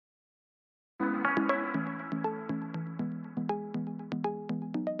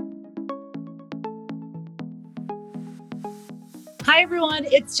Hi, everyone.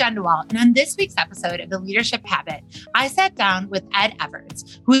 It's Jen DeWalt. And on this week's episode of The Leadership Habit, I sat down with Ed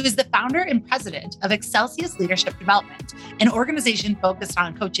Evarts, who is the founder and president of Excelsius Leadership Development, an organization focused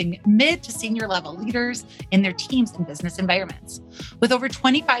on coaching mid to senior level leaders in their teams and business environments. With over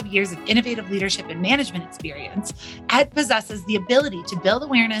 25 years of innovative leadership and management experience, Ed possesses the ability to build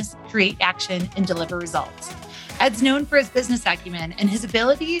awareness, create action, and deliver results. Ed's known for his business acumen and his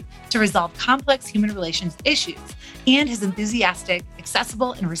ability to resolve complex human relations issues and his enthusiastic,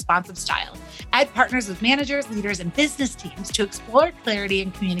 accessible, and responsive style. Ed partners with managers, leaders, and business teams to explore clarity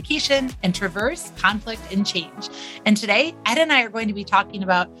and communication and traverse conflict and change. And today, Ed and I are going to be talking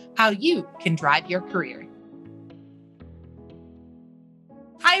about how you can drive your career.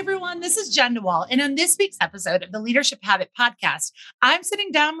 Hi, everyone. This is Jen DeWalt. And on this week's episode of the Leadership Habit podcast, I'm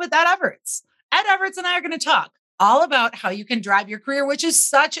sitting down with Ed Evarts. Ed Evarts and I are going to talk all about how you can drive your career, which is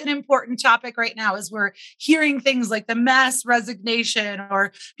such an important topic right now as we're hearing things like the mass resignation,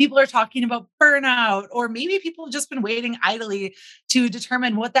 or people are talking about burnout, or maybe people have just been waiting idly to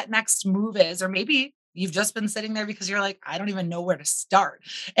determine what that next move is, or maybe you've just been sitting there because you're like, I don't even know where to start.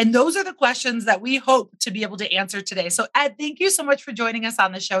 And those are the questions that we hope to be able to answer today. So Ed, thank you so much for joining us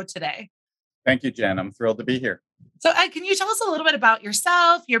on the show today. Thank you, Jen. I'm thrilled to be here. So Ed, can you tell us a little bit about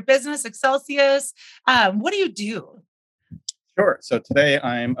yourself, your business, Excelsius? What do you do? Sure. So today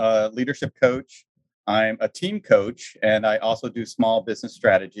I'm a leadership coach. I'm a team coach, and I also do small business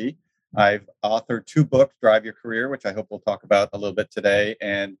strategy. I've authored 2 books, Drive Your Career, which I hope we'll talk about a little bit today,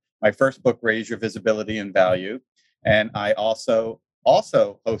 and my first book, Raise Your Visibility and Value. And I also host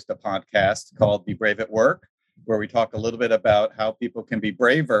a podcast called Be Brave at Work, where we talk a little bit about how people can be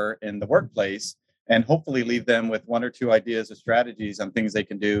braver in the workplace and hopefully leave them with 1 or 2 ideas or strategies on things they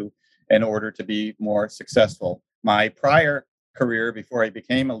can do in order to be more successful. My prior career, before I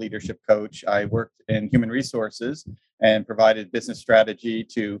became a leadership coach, I worked in human resources and provided business strategy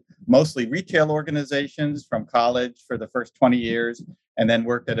to mostly retail organizations from college for the first 20 years, and then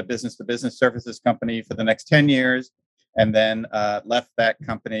worked at a business-to-business services company for the next 10 years, and then left that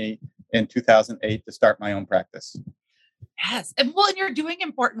company in 2008 to start my own practice. Yes. And you're doing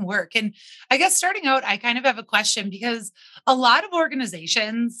important work. And I guess starting out, I kind of have a question because a lot of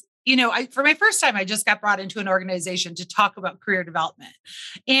organizations, for my first time, I just got brought into an organization to talk about career development.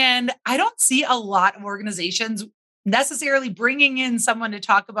 And I don't see a lot of organizations necessarily bringing in someone to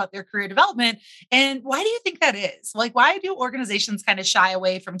talk about their career development. And why do you think that is? Like, why do organizations kind of shy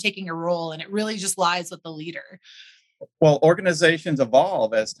away from taking a role and it really just lies with the leader? Well, organizations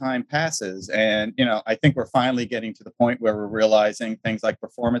evolve as time passes. And, I think we're finally getting to the point where we're realizing things like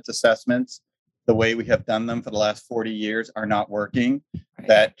performance assessments, the way we have done them for the last 40 years, are not working. Right.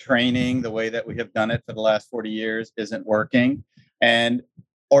 That training, the way that we have done it for the last 40 years, isn't working. And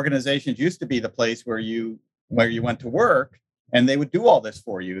organizations used to be the place where you went to work and they would do all this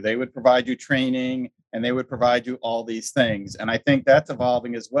for you. They would provide you training and they would provide you all these things. And I think that's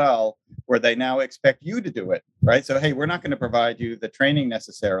evolving as well, where they now expect you to do it, right? So, hey, we're not going to provide you the training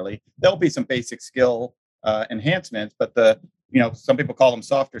necessarily. There'll be some basic skill enhancements, but some people call them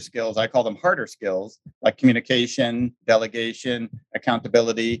softer skills. I call them harder skills, like communication, delegation,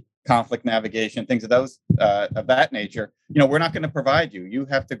 accountability, conflict navigation, things of that nature. We're not going to provide you. You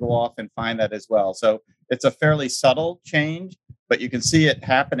have to go off and find that as well. So it's a fairly subtle change, but you can see it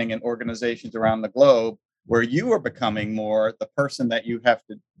happening in organizations around the globe where you are becoming more the person that you have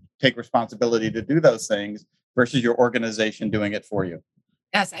to take responsibility to do those things versus your organization doing it for you.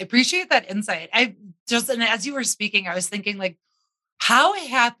 Yes, I appreciate that insight. And as you were speaking, I was thinking, like, how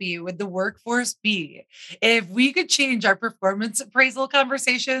happy would the workforce be if we could change our performance appraisal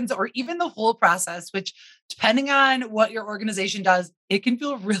conversations, or even the whole process, which, depending on what your organization does, it can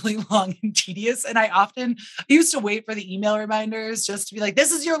feel really long and tedious. And I used to wait for the email reminders just to be like,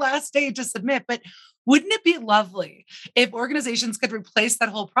 this is your last day to submit. But wouldn't it be lovely if organizations could replace that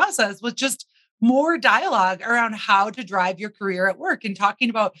whole process with just more dialogue around how to drive your career at work, and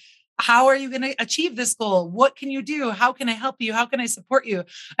talking about, how are you going to achieve this goal? What can you do? How can I help you? How can I support you?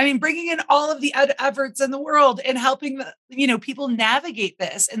 I mean, bringing in all of the efforts in the world and helping people navigate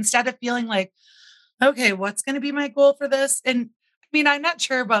this, instead of feeling like, okay, what's going to be my goal for this? And I mean, I'm not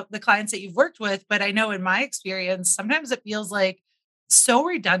sure about the clients that you've worked with, but I know in my experience, sometimes it feels like so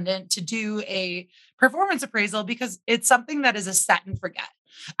redundant to do a performance appraisal because it's something that is a set and forget.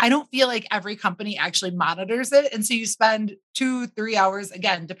 I don't feel like every company actually monitors it. And so you spend 2-3 hours,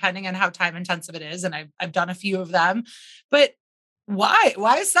 again, depending on how time intensive it is. And I've done a few of them, but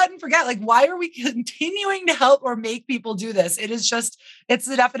why set and forget? Like, why are we continuing to help or make people do this? It's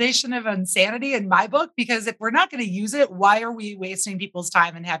the definition of insanity in my book, because if we're not going to use it, why are we wasting people's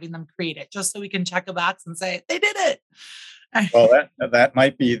time and having them create it just so we can check a box and say, they did it? Well, that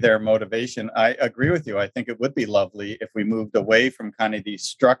might be their motivation. I agree with you. I think it would be lovely if we moved away from kind of these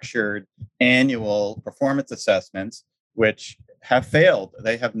structured annual performance assessments, which have failed.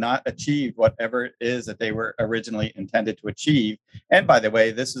 They have not achieved whatever it is that they were originally intended to achieve. And by the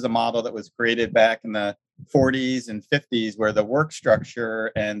way, this is a model that was created back in the 40s and 50s, where the work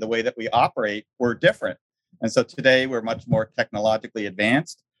structure and the way that we operate were different. And so today we're much more technologically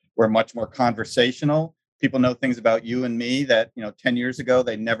advanced. We're much more conversational. People know things about you and me that 10 years ago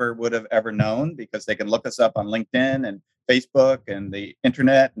they never would have ever known, because they can look us up on LinkedIn and Facebook and the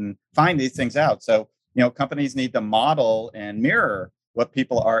internet and find these things out. So companies need to model and mirror what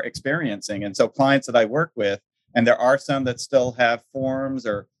people are experiencing. And so clients that I work with, and there are some that still have forms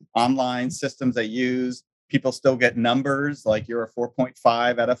or online systems they use, people still get numbers like you're a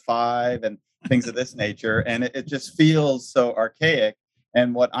 4.5 out of 5 and things of this nature, and it just feels so archaic.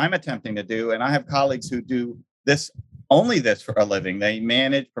 And what I'm attempting to do, and I have colleagues who do this, only this for a living, they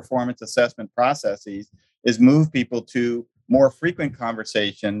manage performance assessment processes, is move people to more frequent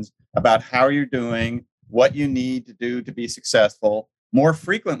conversations about how you're doing, what you need to do to be successful more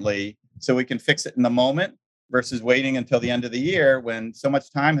frequently, so we can fix it in the moment versus waiting until the end of the year when so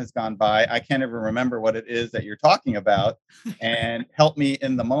much time has gone by. I can't even remember what it is that you're talking about, and help me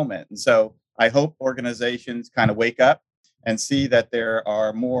in the moment. And so I hope organizations kind of wake up and see that there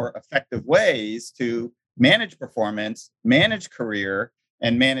are more effective ways to manage performance, manage career,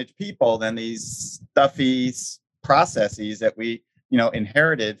 and manage people than these stuffy processes that we,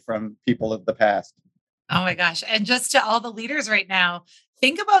 inherited from people of the past. Oh my gosh. And just to all the leaders right now,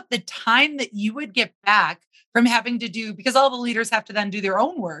 think about the time that you would get back from having to do, because all the leaders have to then do their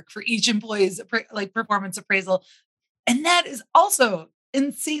own work for each employee's like performance appraisal. And that is also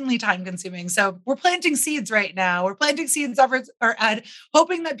insanely time consuming. So we're planting seeds right now. We're planting seeds over or Ed,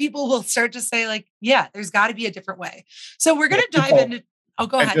 hoping that people will start to say, like, yeah, there's got to be a different way. So we're going Well, to dive people, into, oh,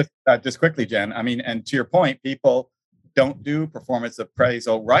 go and ahead. just quickly, Jen. I mean, and to your point, people don't do performance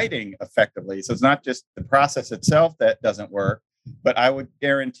appraisal writing effectively. So it's not just the process itself that doesn't work, but I would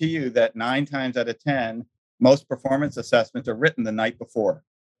guarantee you that 9 times out of 10, most performance assessments are written the night before.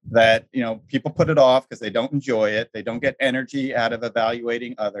 That people put it off because they don't enjoy it. They don't get energy out of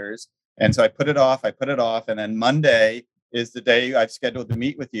evaluating others, and so I put it off. And then Monday is the day I've scheduled to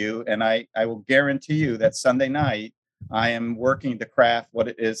meet with you, and I will guarantee you that Sunday night I am working to craft what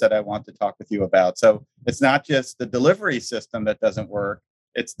it is that I want to talk with you about. So it's not just the delivery system that doesn't work,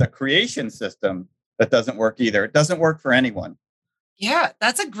 it's the creation system that doesn't work either. It doesn't work for anyone. Yeah,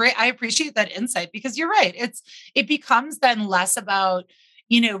 that's a great, I appreciate that insight because you're right. It becomes then less about,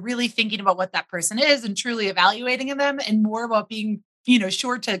 really thinking about what that person is and truly evaluating them and more about being,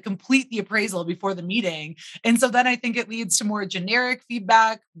 sure to complete the appraisal before the meeting. And so then I think it leads to more generic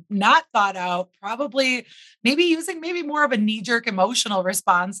feedback, not thought out, probably maybe using maybe more of a knee jerk emotional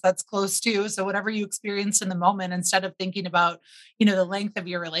response that's close to. So whatever you experienced in the moment, instead of thinking about, the length of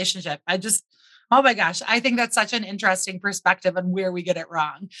your relationship. Oh my gosh, I think that's such an interesting perspective on where we get it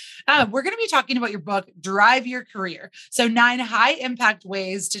wrong. We're going to be talking about your book, Drive Your Career. So, 9 high impact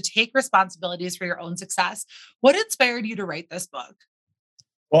ways to take responsibilities for your own success. What inspired you to write this book?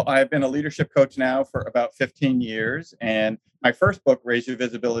 Well, I've been a leadership coach now for about 15 years. And my first book, Raise Your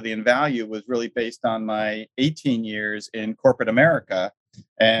Visibility and Value, was really based on my 18 years in corporate America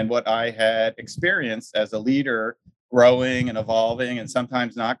and what I had experienced as a leader, growing and evolving, and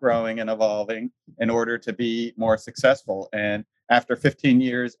sometimes not growing and evolving in order to be more successful. And after 15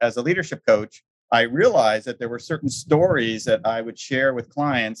 years as a leadership coach, I realized that there were certain stories that I would share with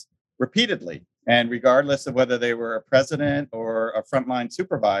clients repeatedly. And regardless of whether they were a president or a frontline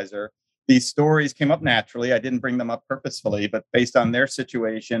supervisor, these stories came up naturally. I didn't bring them up purposefully, but based on their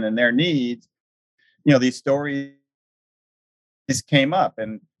situation and their needs, these stories came up.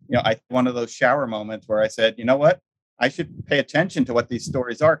 And, I one of those shower moments where I said, you know what? I should pay attention to what these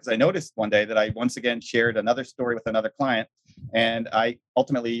stories are, because I noticed one day that I once again shared another story with another client, and I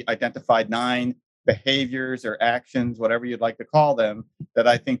ultimately identified 9 behaviors or actions, whatever you'd like to call them, that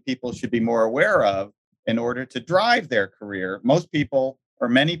I think people should be more aware of in order to drive their career. Most people, or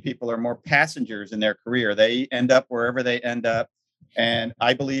many people, are more passengers in their career. They end up wherever they end up. And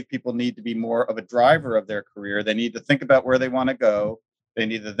I believe people need to be more of a driver of their career. They need to think about where they want to go. They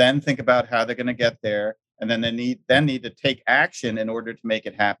need to then think about how they're going to get there. And then they need to take action in order to make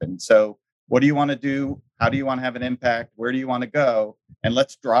it happen. So what do you want to do? How do you want to have an impact? Where do you want to go? And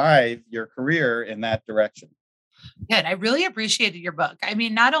let's drive your career in that direction. Good. I really appreciated your book. I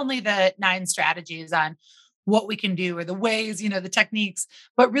mean, not only the 9 strategies on what we can do or the ways, the techniques,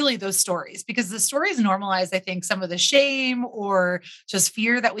 but really those stories, because the stories normalize, I think, some of the shame or just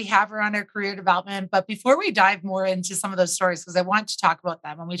fear that we have around our career development. But before we dive more into some of those stories, because I want to talk about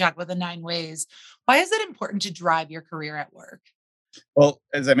them when we talk about the 9 ways, why is it important to drive your career at work? Well,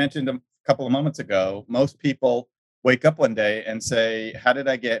 as I mentioned a couple of moments ago, most people wake up one day and say, "How did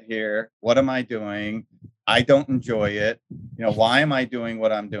I get here? What am I doing? I don't enjoy it. Why am I doing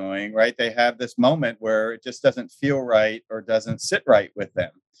what I'm doing?" Right? They have this moment where it just doesn't feel right or doesn't sit right with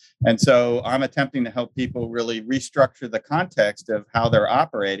them. And so I'm attempting to help people really restructure the context of how they're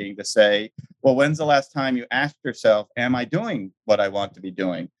operating to say, well, when's the last time you asked yourself, am I doing what I want to be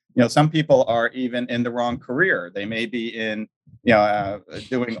doing? Some people are even in the wrong career. They may be in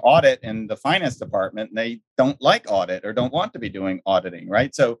doing audit in the finance department, and they don't like audit or don't want to be doing auditing,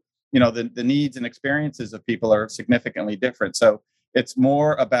 right? So, the needs and experiences of people are significantly different. So it's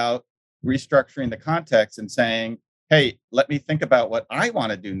more about restructuring the context and saying, hey, let me think about what I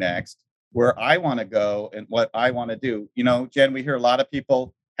want to do next, where I want to go, and what I want to do. Jen, we hear a lot of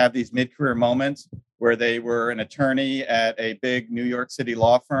people have these mid-career moments where they were an attorney at a big New York City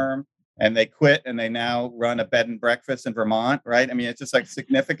law firm and they quit and they now run a bed and breakfast in Vermont, right? I mean, it's just like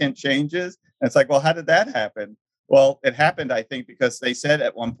significant changes. And it's like, well, how did that happen? Well, it happened, I think, because they said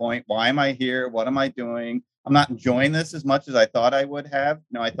at one point, why am I here? What am I doing? I'm not enjoying this as much as I thought I would have.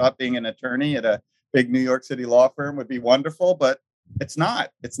 I thought being an attorney at a big New York City law firm would be wonderful, but it's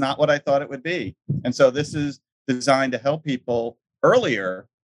not. It's not what I thought it would be. And so this is designed to help people earlier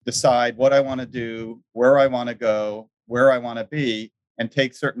decide what I want to do, where I want to go, where I want to be, and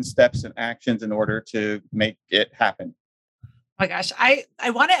take certain steps and actions in order to make it happen. Oh my gosh, I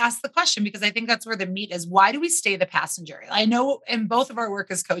want to ask the question because I think that's where the meat is. Why do we stay the passenger? I know in both of our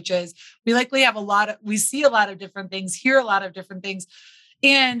work as coaches, we likely have we see a lot of different things, hear a lot of different things.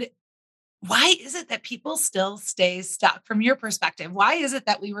 And why is it that people still stay stuck from your perspective? Why is it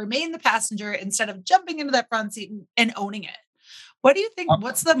that we remain the passenger instead of jumping into that front seat and owning it? What do you think?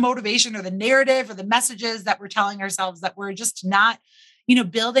 What's the motivation or the narrative or the messages that we're telling ourselves that we're just not,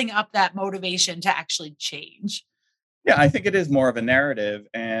 building up that motivation to actually change? Yeah, I think it is more of a narrative,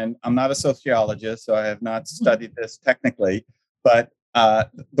 and I'm not a sociologist, so I have not studied this technically. But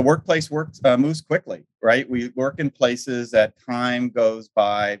the workplace moves quickly, right? We work in places that time goes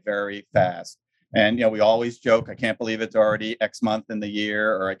by very fast, and we always joke, "I can't believe it's already X month in the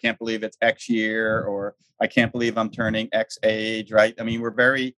year," or "I can't believe it's X year," or "I can't believe I'm turning X age." Right? I mean, we're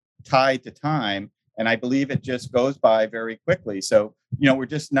very tied to time, and I believe it just goes by very quickly. So we're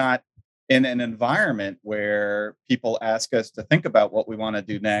just not in an environment where people ask us to think about what we want to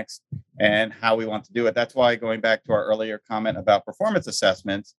do next and how we want to do it. That's why, going back to our earlier comment about performance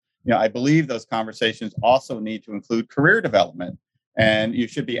assessments, I believe those conversations also need to include career development. And you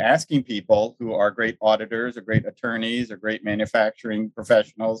should be asking people who are great auditors or great attorneys or great manufacturing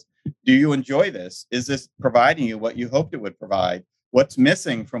professionals, do you enjoy this? Is this providing you what you hoped it would provide? What's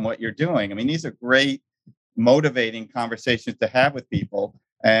missing from what you're doing? I mean, these are great motivating conversations to have with people.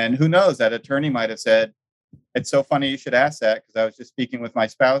 And who knows, that attorney might have said, it's so funny you should ask that because I was just speaking with my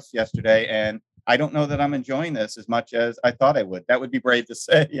spouse yesterday and I don't know that I'm enjoying this as much as I thought I would. That would be brave to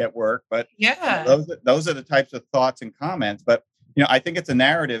say at work, but Yeah. those are the types of thoughts and comments. But I think it's a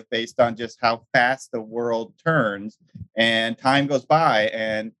narrative based on just how fast the world turns and time goes by.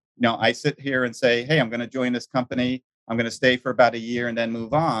 And I sit here and say, hey, I'm going to join this company. I'm going to stay for about a year and then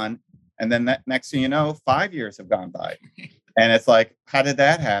move on. And then next thing you know, 5 years have gone by. And it's like, how did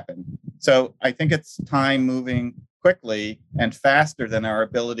that happen? So I think it's time moving quickly and faster than our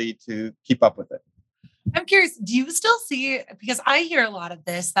ability to keep up with it. I'm curious, do you still see, because I hear a lot of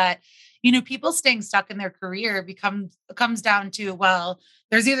this, that people staying stuck in their career comes down to, well,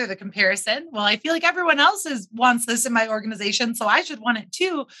 there's either the comparison, well, I feel like everyone else wants this in my organization, so I should want it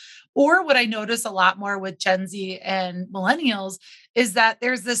too. Or what I notice a lot more with Gen Z and millennials is that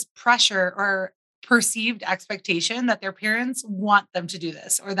there's this pressure or perceived expectation that their parents want them to do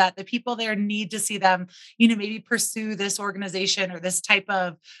this, or that the people there need to see them, maybe pursue this organization or this type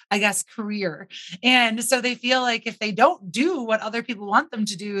of, I guess, career. And so they feel like if they don't do what other people want them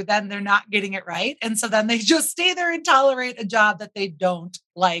to do, then they're not getting it right. And so then they just stay there and tolerate a job that they don't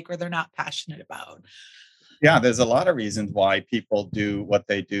like or they're not passionate about. Yeah, there's a lot of reasons why people do what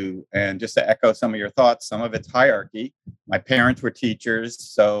they do. And just to echo some of your thoughts, some of it's hierarchy. My parents were teachers,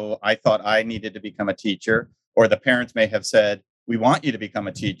 so I thought I needed to become a teacher. Or the parents may have said, we want you to become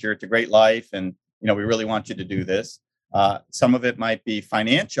a teacher. It's a great life. And, we really want you to do this. Some of it might be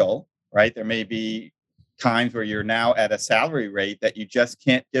financial, right? There may be times where you're now at a salary rate that you just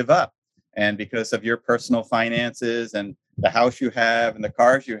can't give up. And because of your personal finances and the house you have and the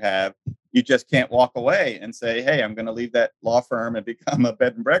cars you have, You just can't walk away and say, hey, I'm going to leave that law firm and become a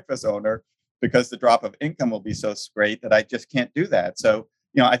bed and breakfast owner because the drop of income will be so great that I just can't do that. So,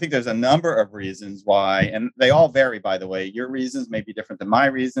 I think there's a number of reasons why, and they all vary, by the way. Your reasons may be different than my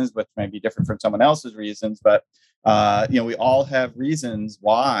reasons, which may be different from someone else's reasons. But, we all have reasons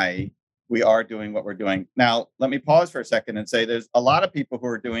why we are doing what we're doing. Now, let me pause for a second and say there's a lot of people who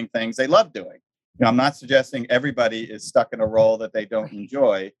are doing things they love doing. I'm not suggesting everybody is stuck in a role that they don't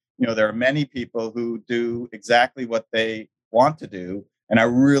enjoy. There are many people who do exactly what they want to do and are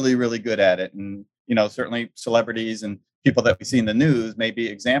really, really good at it. And, certainly celebrities and people that we see in the news may be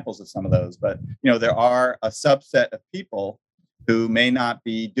examples of some of those. But, there are a subset of people who may not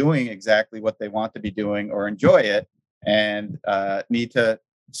be doing exactly what they want to be doing or enjoy it and need to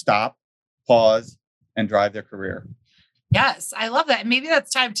stop, pause, and drive their career. Yes, I love that. And maybe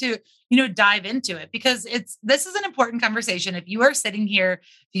that's time to, dive into it because this is an important conversation. If you are sitting here,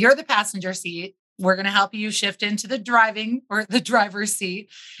 if you're the passenger seat, we're going to help you shift into the driving or the driver's seat.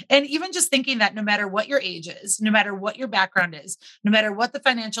 And even just thinking that no matter what your age is, no matter what your background is, no matter what the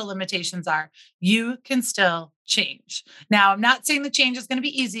financial limitations are, you can still change. Now, I'm not saying the change is going to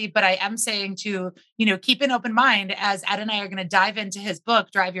be easy, but I am saying to, keep an open mind as Ed and I are going to dive into his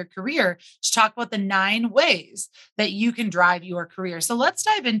book, Drive Your Career, to talk about the 9 ways that you can drive your career. So let's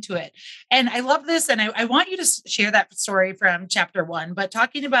dive into it. And I love this. And I want you to share that story from chapter 1, but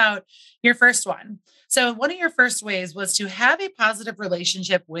talking about your first one. So one of your first ways was to have a positive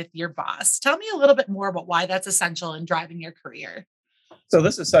relationship with your boss. Tell me a little bit more about why that's essential in driving your career. So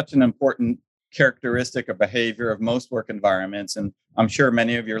this is such an important characteristic or behavior of most work environments. And I'm sure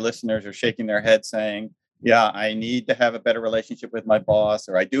many of your listeners are shaking their head saying, yeah, I need to have a better relationship with my boss,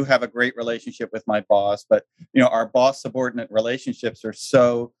 or I do have a great relationship with my boss. But, our boss subordinate relationships are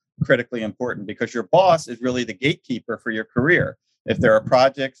so critically important because your boss is really the gatekeeper for your career. If there are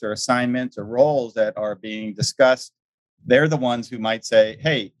projects or assignments or roles that are being discussed, they're the ones who might say,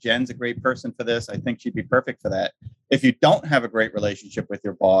 hey, Jen's a great person for this. I think she'd be perfect for that. If you don't have a great relationship with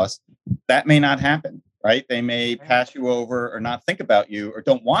your boss, that may not happen, right? They may pass you over or not think about you or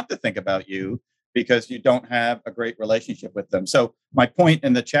don't want to think about you because you don't have a great relationship with them. So my point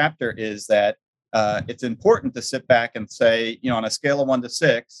in the chapter is that it's important to sit back and say, on a scale of 1 to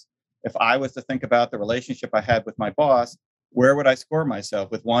 6, if I was to think about the relationship I had with my boss, where would I score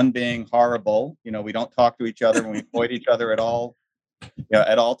myself? With 1 being horrible, we don't talk to each other and we avoid each other at all,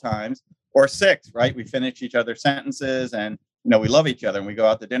 at all times, or 6, right? We finish each other's sentences and, we love each other and we go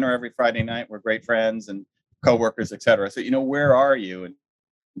out to dinner every Friday night. We're great friends and coworkers, et cetera. So, where are you? And,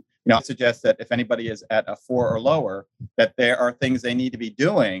 I suggest that if anybody is at a 4 or lower, that there are things they need to be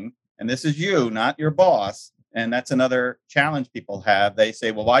doing. And this is you, not your boss. And that's another challenge people have. They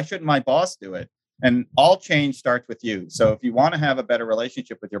say, well, why shouldn't my boss do it? And all change starts with you. So if you want to have a better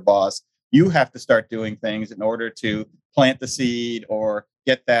relationship with your boss, you have to start doing things in order to plant the seed or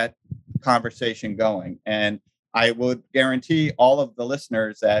get that conversation going. And I would guarantee all of the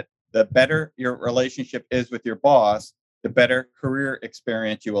listeners that the better your relationship is with your boss, the better career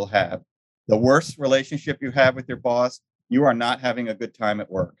experience you will have. The worse relationship you have with your boss, you are not having a good time at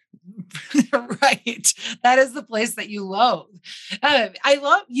work. Right. That is the place that you loathe. I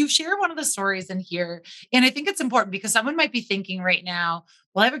love you share one of the stories in here. And I think it's important because someone might be thinking right now,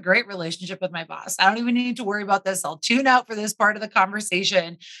 well, I have a great relationship with my boss. I don't even need to worry about this. I'll tune out for this part of the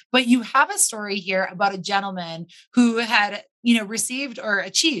conversation. But you have a story here about a gentleman who had, received or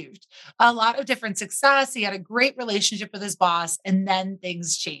achieved a lot of different success. He had a great relationship with his boss, and then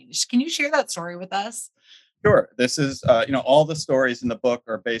things changed. Can you share that story with us? Sure. This is, all the stories in the book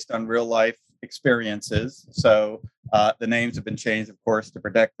are based on real life experiences. So the names have been changed, of course, to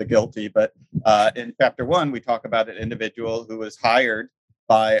protect the guilty. But in chapter 1, we talk about an individual who was hired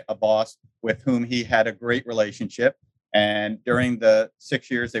by a boss with whom he had a great relationship. And during the 6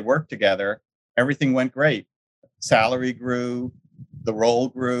 years they worked together, everything went great. Salary grew, the role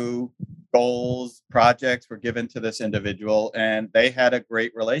grew, goals, projects were given to this individual, and they had a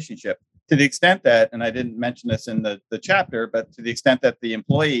great relationship. To the extent that, and I didn't mention this in the chapter, but to the extent that the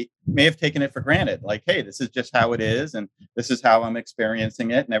employee may have taken it for granted, like, hey, this is just how it is, and this is how I'm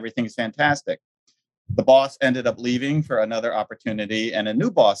experiencing it, and everything's fantastic. The boss ended up leaving for another opportunity, and a new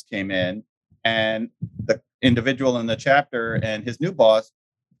boss came in, and the individual in the chapter and his new boss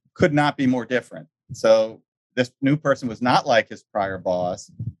could not be more different. So this new person was not like his prior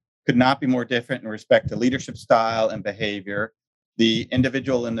boss, could not be more different in respect to leadership style and behavior. The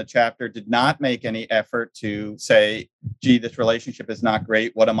individual in the chapter did not make any effort to say, gee, this relationship is not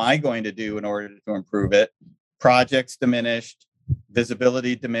great. What am I going to do in order to improve it? Projects diminished,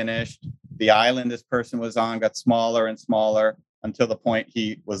 visibility diminished. The island this person was on got smaller and smaller until the point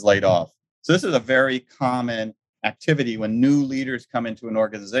he was laid off. So this is a very common activity when new leaders come into an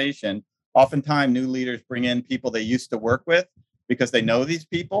organization. Oftentimes, new leaders bring in people they used to work with because they know these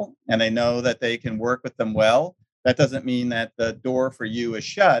people and they know that they can work with them well. That doesn't mean that the door for you is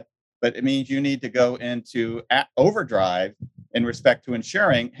shut, but it means you need to go into overdrive in respect to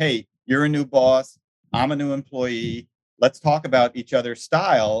ensuring, hey, you're a new boss, I'm a new employee. Let's talk about each other's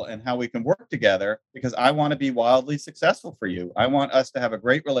style and how we can work together because I want to be wildly successful for you. I want us to have a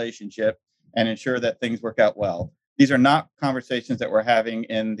great relationship and ensure that things work out well. These are not conversations that we're having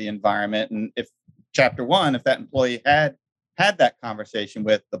in the environment. And if chapter one, if that employee had that conversation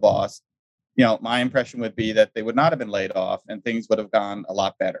with the boss, my impression would be that they would not have been laid off and things would have gone a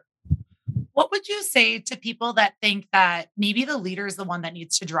lot better. What would you say to people that think that maybe the leader is the one that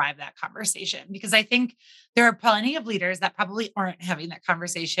needs to drive that conversation? Because I think there are plenty of leaders that probably aren't having that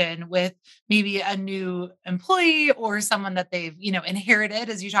conversation with maybe a new employee or someone that they've, inherited,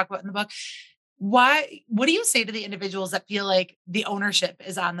 as you talk about in the book. What do you say to the individuals that feel like the ownership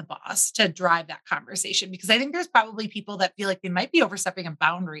is on the boss to drive that conversation? Because I think there's probably people that feel like they might be overstepping a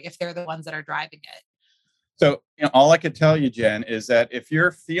boundary if they're the ones that are driving it. So, all I could tell you, Jen, is that if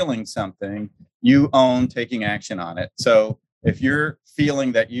you're feeling something, you own taking action on it. So, if you're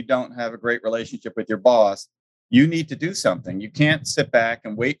feeling that you don't have a great relationship with your boss, you need to do something. You can't sit back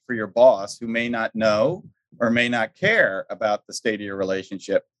and wait for your boss who may not know or may not care about the state of your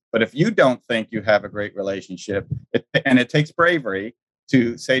relationship. But if you don't think you have a great relationship, and it takes bravery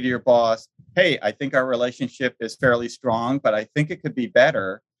to say to your boss, hey, I think our relationship is fairly strong, but I think it could be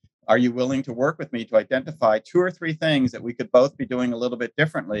better. Are you willing to work with me to identify two or three things that we could both be doing a little bit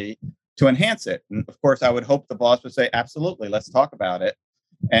differently to enhance it? And of course, I would hope the boss would say, absolutely, let's talk about it.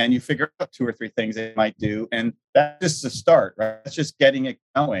 And you figure out two or three things they might do. And that's just a start, right? That's just getting it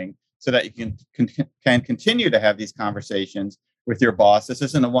going so that you can continue to have these conversations with your boss. This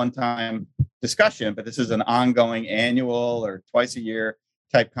isn't a one-time discussion, but this is an ongoing annual or twice a year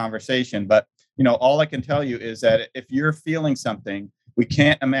type conversation. But, all I can tell you is that if you're feeling something, we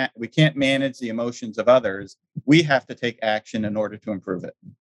can't manage the emotions of others. We have to take action in order to improve it.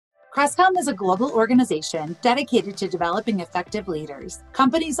 Crestcom is a global organization dedicated to developing effective leaders.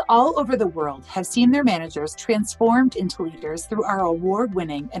 Companies all over the world have seen their managers transformed into leaders through our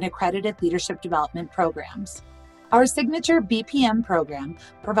award-winning and accredited leadership development programs. Our signature BPM program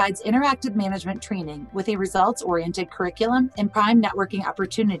provides interactive management training with a results-oriented curriculum and prime networking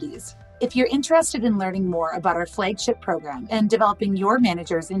opportunities. If you're interested in learning more about our flagship program and developing your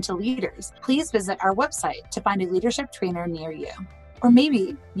managers into leaders, please visit our website to find a leadership trainer near you. Or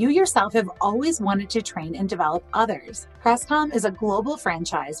maybe you yourself have always wanted to train and develop others. Crestcom is a global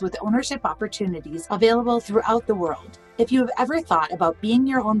franchise with ownership opportunities available throughout the world. If you have ever thought about being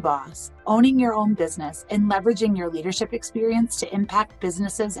your own boss, owning your own business, and leveraging your leadership experience to impact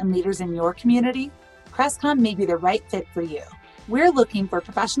businesses and leaders in your community, Crestcom may be the right fit for you. We're looking for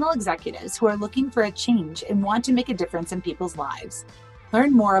professional executives who are looking for a change and want to make a difference in people's lives.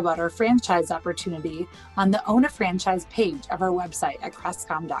 Learn more about our franchise opportunity on the Own a Franchise page of our website at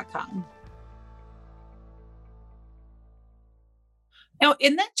crestcom.com. Now,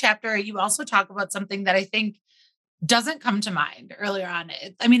 in that chapter, you also talk about something that I think doesn't come to mind earlier on.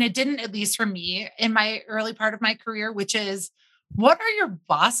 It didn't, at least for me in my early part of my career, which is, what are your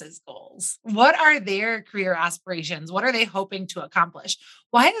boss's goals? What are their career aspirations? What are they hoping to accomplish?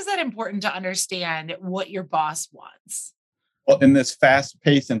 Why is that important to understand what your boss wants? Well, in this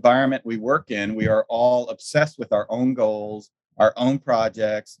fast-paced environment we work in, we are all obsessed with our own goals, our own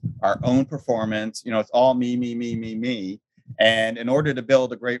projects, our own performance. It's all me, me, me, me, me. And in order to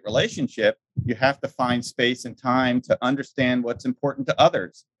build a great relationship, you have to find space and time to understand what's important to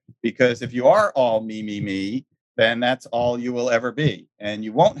others. Because if you are all me, me, me, then that's all you will ever be. And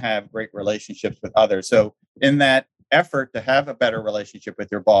you won't have great relationships with others. So in that effort to have a better relationship with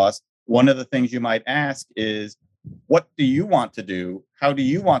your boss, one of the things you might ask is, what do you want to do? How do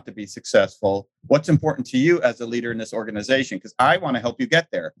you want to be successful? What's important to you as a leader in this organization? Because I want to help you get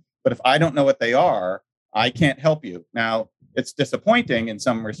there. But if I don't know what they are, I can't help you. Now, it's disappointing in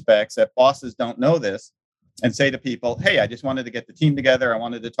some respects that bosses don't know this and say to people, hey, I just wanted to get the team together. I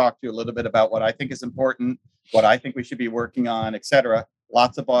wanted to talk to you a little bit about what I think is important, what I think we should be working on, et cetera.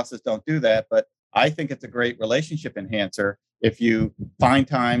 Lots of bosses don't do that, but I think it's a great relationship enhancer if you find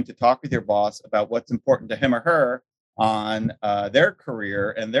time to talk with your boss about what's important to him or her on their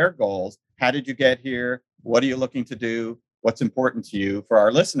career and their goals. How did you get here? What are you looking to do? What's important to you? For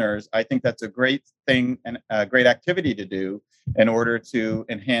our listeners, I think that's a great thing and a great activity to do in order to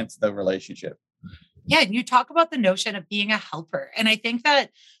enhance the relationship. Yeah, and you talk about the notion of being a helper. And I think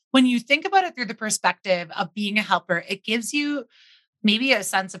that when you think about it through the perspective of being a helper, it gives you maybe a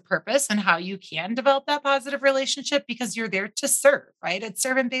sense of purpose and how you can develop that positive relationship because you're there to serve, right? It's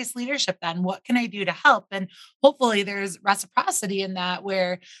servant-based leadership then. What can I do to help? And hopefully there's reciprocity in that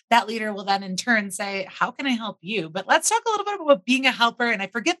where that leader will then in turn say, how can I help you? But let's talk a little bit about being a helper. And I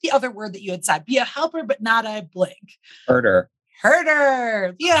forget the other word that you had said, be a helper, but not a blank. Herder.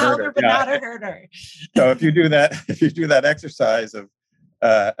 Herder. Be a helper, Herder. but Yeah. not a herder. So if you do that exercise of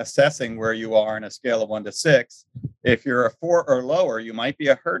assessing where you are on a scale of 1 to 6, if you're a 4 or lower, you might be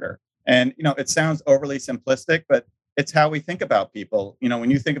a herder. And it sounds overly simplistic, but it's how we think about people.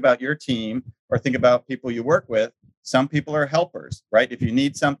 When you think about your team or think about people you work with, some people are helpers, right? If you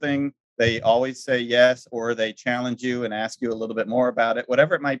need something, they always say yes, or they challenge you and ask you a little bit more about it,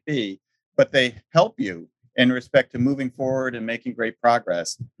 whatever it might be, but they help you in respect to moving forward and making great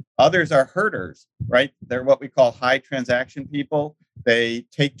progress. Others are herders, right? They're what we call high transaction people. They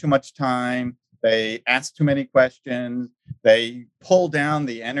take too much time. They ask too many questions. They pull down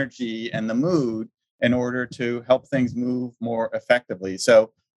the energy and the mood in order to help things move more effectively.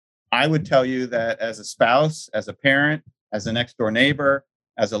 So I would tell you that as a spouse, as a parent, as a next door neighbor,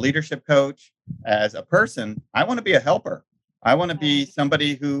 as a leadership coach, as a person, I want to be a helper. I want to be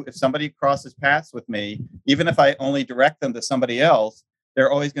somebody who, if somebody crosses paths with me, even if I only direct them to somebody else,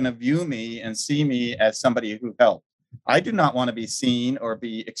 they're always going to view me and see me as somebody who helped. I do not want to be seen or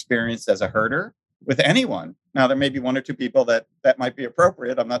be experienced as a herder with anyone. Now, there may be one or two people that might be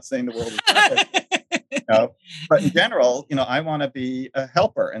appropriate. I'm not saying the world is perfect, but in general, I want to be a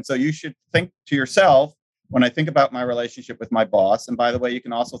helper. And so you should think to yourself, when I think about my relationship with my boss, and by the way, you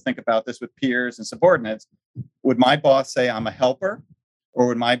can also think about this with peers and subordinates, would my boss say I'm a helper? Or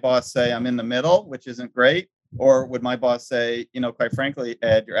would my boss say I'm in the middle, which isn't great? Or would my boss say, quite frankly,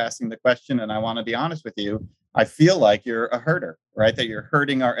 Ed, you're asking the question and I want to be honest with you. I feel like you're a herder, right? That you're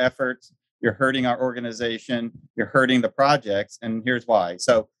hurting our efforts, you're hurting our organization, you're hurting the projects. And here's why.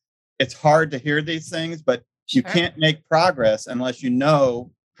 So it's hard to hear these things, but you can't make progress unless you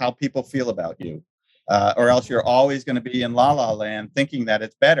know how people feel about you. Or else you're always going to be in la la land thinking that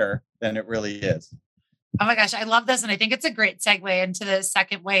it's better than it really is. Oh my gosh, I love this. And I think it's a great segue into the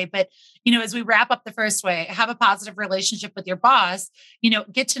second way. But, as we wrap up the first way, have a positive relationship with your boss,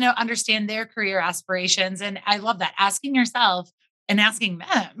 get to know, understand their career aspirations. And I love that. Asking yourself and asking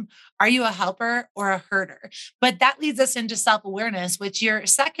them, are you a helper or a herder? But that leads us into self-awareness, which your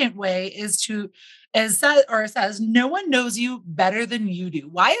second way is says, no one knows you better than you do.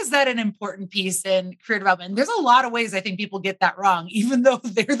 Why is that an important piece in career development? There's a lot of ways I think people get that wrong, even though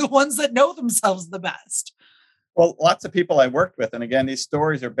they're the ones that know themselves the best. Well, lots of people I worked with, and again, these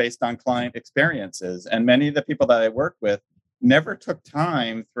stories are based on client experiences, and many of the people that I worked with never took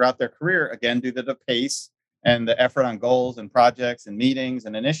time throughout their career, again, due to the pace and the effort on goals and projects and meetings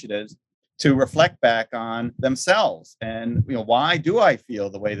and initiatives, to reflect back on themselves. And, why do I feel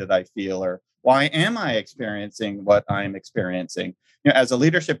the way that I feel? Or why am I experiencing what I'm experiencing? As a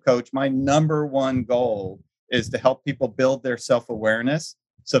leadership coach, my number one goal is to help people build their self-awareness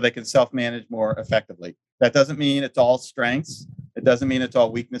so they can self-manage more effectively. That doesn't mean it's all strengths. It doesn't mean it's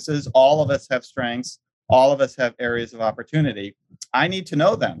all weaknesses. All of us have strengths. All of us have areas of opportunity. I need to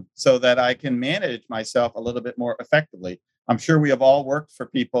know them so that I can manage myself a little bit more effectively. I'm sure we have all worked for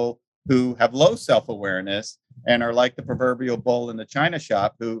people who have low self-awareness and are like the proverbial bull in the china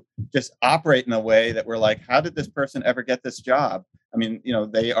shop who just operate in a way that we're like, how did this person ever get this job? I mean,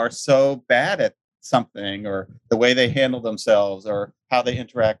 they are so bad at something, or the way they handle themselves, or how they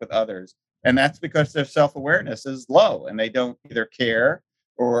interact with others. And that's because their self-awareness is low and they don't either care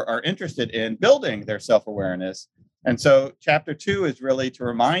or are interested in building their self-awareness. And so chapter 2 is really to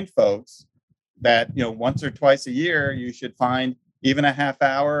remind folks that, once or twice a year, you should find even a half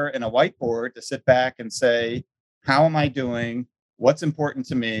hour and a whiteboard to sit back and say, how am I doing? What's important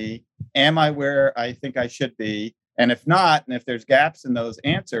to me? Am I where I think I should be? And if not, and if there's gaps in those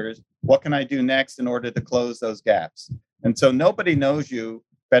answers, what can I do next in order to close those gaps? And so nobody knows you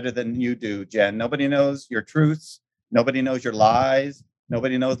better than you do, Jen. Nobody knows your truths. Nobody knows your lies.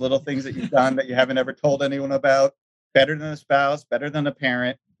 Nobody knows little things that you've done that you haven't ever told anyone about better than a spouse, better than a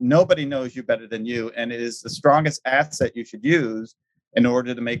parent. Nobody knows you better than you. And it is the strongest asset you should use in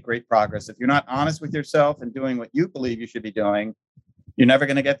order to make great progress. If you're not honest with yourself and doing what you believe you should be doing, you're never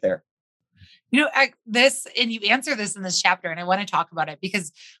going to get there. And you answer this in this chapter, and I want to talk about it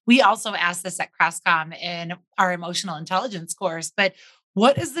because we also asked this at CrossCom in our emotional intelligence course. But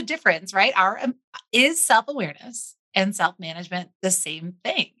what is the difference, right? Is self-awareness and self-management the same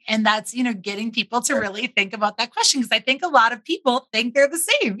thing? And that's, getting people to really think about that question. Because I think a lot of people think they're the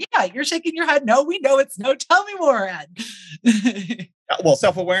same. Yeah, you're shaking your head. No, we know it's no. Tell me more, Ed. Well,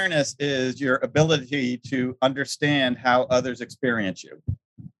 self-awareness is your ability to understand how others experience you.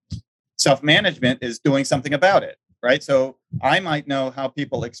 Self-management is doing something about it, right? So I might know how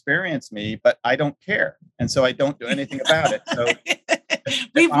people experience me, but I don't care. And so I don't do anything about it. So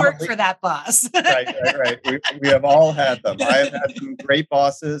we've worked for that boss. Right. We have all had them. I've had some great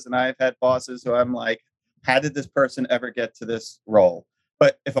bosses, and I've had bosses who I'm like, how did this person ever get to this role?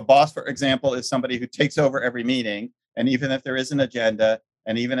 But if a boss, for example, is somebody who takes over every meeting, and even if there is an agenda,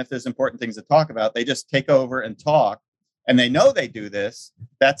 and even if there's important things to talk about, they just take over and talk, and they know they do this,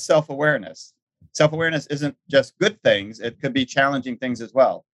 that's self-awareness. Self-awareness isn't just good things. It could be challenging things as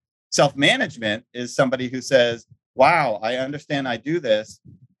well. Self-management is somebody who says, wow, I understand I do this.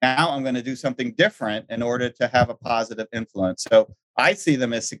 Now I'm going to do something different in order to have a positive influence. So I see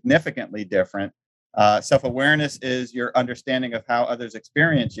them as significantly different. Self-awareness is your understanding of how others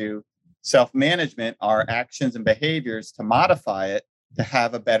experience you. Self-management are actions and behaviors to modify it to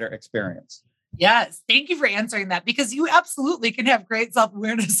have a better experience. Yes. Thank you for answering that, because you absolutely can have great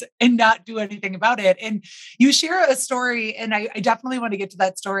self-awareness and not do anything about it. And you share a story, and I definitely want to get to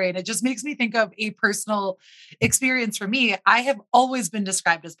that story. And it just makes me think of a personal experience for me. I have always been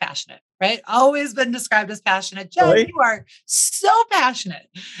described as passionate, right? Always been described as passionate. Jen, Really? you are so passionate.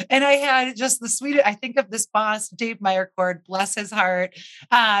 And I had just the sweetest, I think of this boss, Dave Meyercord, bless his heart.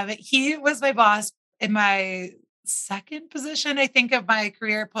 He was my boss in my second position, I think, of my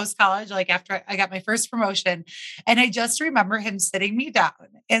career post college, like after I got my first promotion. And I just remember him sitting me down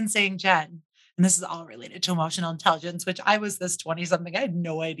and saying, Jen, and this is all related to emotional intelligence, which I was this 20 something. I had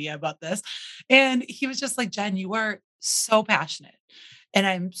no idea about this. And he was just like, Jen, you are so passionate. And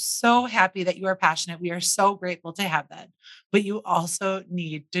I'm so happy that you are passionate. We are so grateful to have that. But you also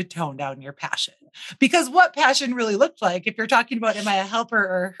need to tone down your passion, because what passion really looked like, if you're talking about, am I a helper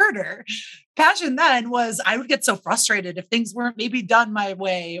or a herder? Passion then was, I would get so frustrated if things weren't maybe done my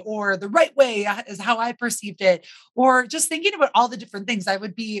way or the right way is how I perceived it, or just thinking about all the different things. I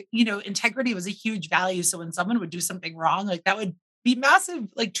would be, integrity was a huge value. So when someone would do something wrong, like that would be massive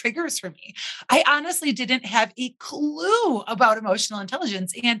like triggers for me. I honestly didn't have a clue about emotional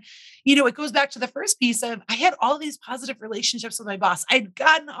intelligence. And, it goes back to the first piece of, I had all these positive relationships with my boss. I'd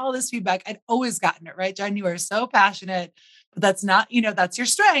gotten all this feedback. I'd always gotten it, right? Jen, you are so passionate, but that's not, that's your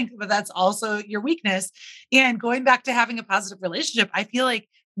strength, but that's also your weakness. And going back to having a positive relationship, I feel like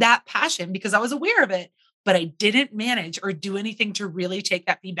that passion, because I was aware of it, but I didn't manage or do anything to really take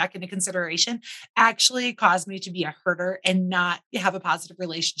that feedback into consideration, actually caused me to be a herder and not have a positive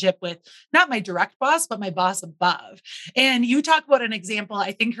relationship with not my direct boss, but my boss above. And you talk about an example,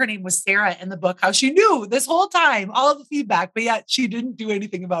 I think her name was Sarah in the book, how she knew this whole time, all of the feedback, but yet she didn't do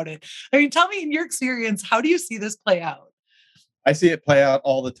anything about it. I mean, tell me, in your experience, how do you see this play out? I see it play out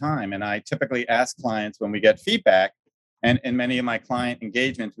all the time. And I typically ask clients when we get feedback, and in many of my client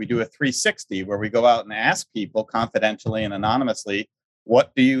engagements, we do a 360 where we go out and ask people confidentially and anonymously,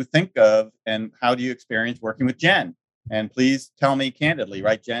 what do you think of and how do you experience working with Jen? And please tell me candidly,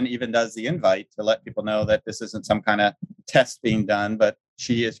 right? Jen even does the invite to let people know that this isn't some kind of test being done, but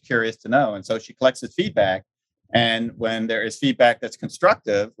she is curious to know. And so she collects his feedback. And when there is feedback that's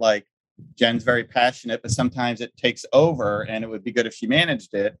constructive, like Jen's very passionate, but sometimes it takes over and it would be good if she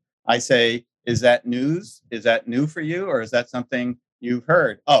managed it, I say, is that news? Is that new for you? Or is that something you've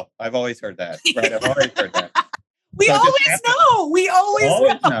heard? Oh, I've always heard that, right? I've always heard that. We So always know. We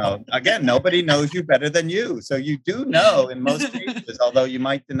always know. Again, nobody knows you better than you. So you do know in most cases, although you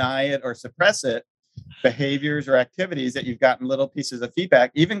might deny it or suppress it, behaviors or activities that you've gotten little pieces of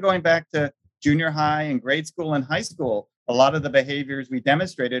feedback, even going back to junior high and grade school and high school, a lot of the behaviors we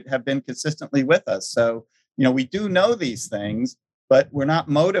demonstrated have been consistently with us. So, we do know these things, but we're not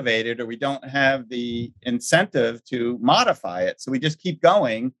motivated or we don't have the incentive to modify it. So we just keep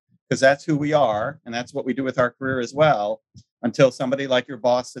going because that's who we are. And that's what we do with our career as well, until somebody like your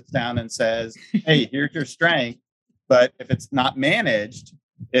boss sits down and says, hey, here's your strength. But if it's not managed,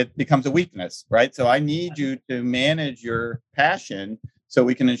 it becomes a weakness, right? So I need you to manage your passion so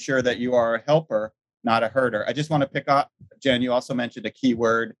we can ensure that you are a helper, not a herder. I just want to pick up, Jen, you also mentioned a key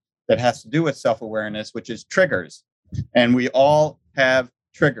word that has to do with self-awareness, which is triggers. And we all have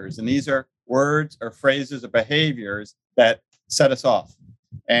triggers. And these are words or phrases or behaviors that set us off.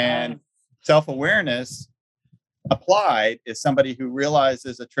 And self-awareness applied is somebody who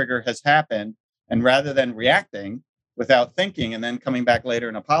realizes a trigger has happened, and rather than reacting without thinking and then coming back later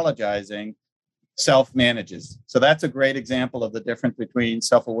and apologizing, self-manages. So that's a great example of the difference between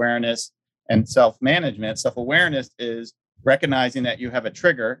self-awareness And self-management, self-awareness is recognizing that you have a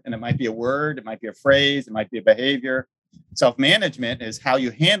trigger, and it might be a word, it might be a phrase, it might be a behavior. Self-management is how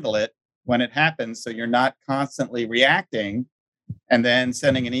you handle it when it happens, so you're not constantly reacting and then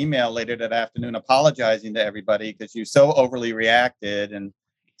sending an email later that afternoon apologizing to everybody because you so overly reacted and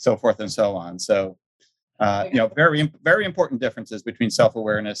so forth and so on. So, very, very important differences between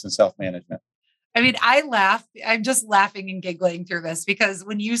self-awareness and self-management. I mean, I laugh. I'm just laughing and giggling through this because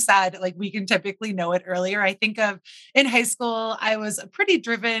when you said like we can typically know it earlier, I think of in high school, I was a pretty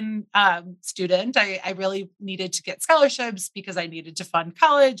driven student. I really needed to get scholarships because I needed to fund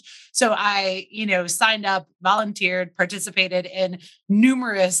college. So I, signed up, volunteered, participated in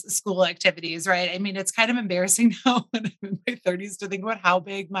numerous school activities, right? I mean, it's kind of embarrassing now when I'm in my 30s to think about how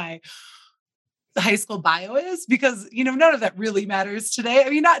big my high school bio is because none of that really matters today. I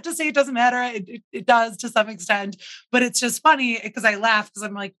mean, not to say it doesn't matter, it does to some extent, but it's just funny because I laugh because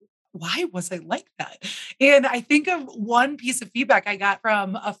I'm like, why was I like that? And I think of one piece of feedback I got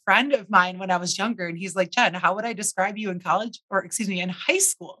from a friend of mine when I was younger, and he's like, Jen, how would I describe you in college, or excuse me, in high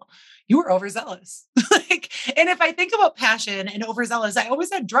school? You were overzealous. And if I think about passion and overzealous, I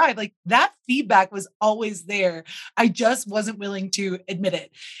always had drive. Like that feedback was always there. I just wasn't willing to admit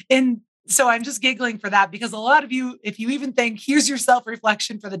it. And so I'm just giggling for that because a lot of you, if you even think, here's your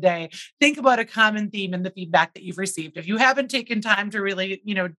self-reflection for the day, think about a common theme in the feedback that you've received. If you haven't taken time to really,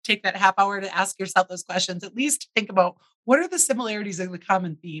 take that half hour to ask yourself those questions, at least think about what are the similarities and the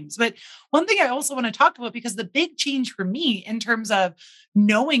common themes. But one thing I also want to talk about, because the big change for me in terms of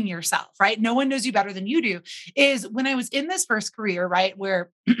knowing yourself, right? No one knows you better than you do, is when I was in this first career, right? Where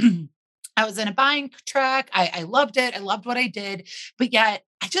I was in a buying track. I loved it. I loved what I did, but yet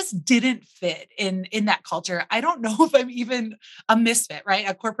I just didn't fit in that culture. I don't know if I'm even a misfit, right?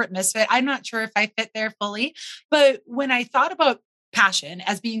 A corporate misfit. I'm not sure if I fit there fully. But when I thought about passion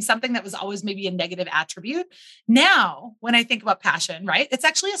as being something that was always maybe a negative attribute, now when I think about passion, right, it's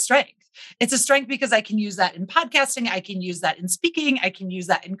actually a strength. It's a strength because I can use that in podcasting. I can use that in speaking. I can use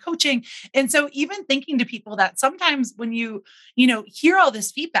that in coaching. And so even thinking to people that sometimes when you hear all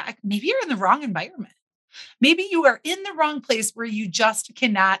this feedback, maybe you're in the wrong environment. Maybe you are in the wrong place where you just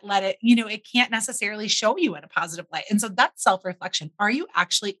cannot let it, it can't necessarily show you in a positive light. And so that's self-reflection. Are you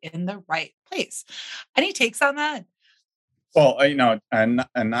actually in the right place? Any takes on that? Well, and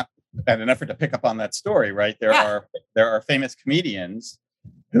not in an effort to pick up on that story, right? There are famous comedians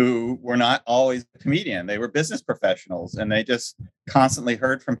who were not always a comedian. They were business professionals, and they just constantly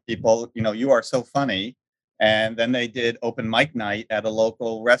heard from people, you are so funny. And then they did open mic night at a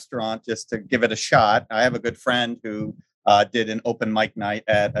local restaurant just to give it a shot. I have a good friend who did an open mic night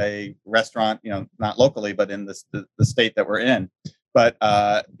at a restaurant, not locally, but in the state that we're in. But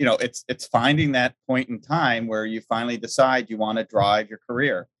it's finding that point in time where you finally decide you want to drive your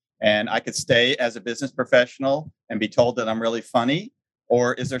career. And I could stay as a business professional and be told that I'm really funny,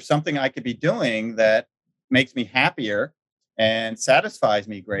 or is there something I could be doing that makes me happier and satisfies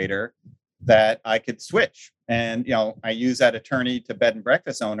me greater, that I could switch? And I use that attorney to bed and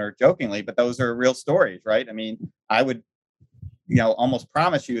breakfast owner jokingly, but those are real stories, right? I mean, I would almost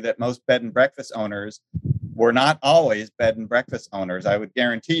promise you that most bed and breakfast owners were not always bed and breakfast owners. I would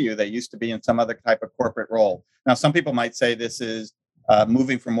guarantee you they used to be in some other type of corporate role. Now, some people might say this is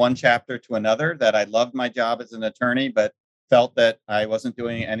moving from one chapter to another, that I loved my job as an attorney, but felt that I wasn't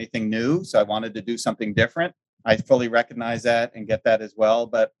doing anything new. So I wanted to do something different. I fully recognize that and get that as well.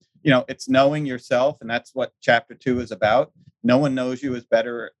 But, it's knowing yourself. And that's what chapter 2 is about. No one knows you as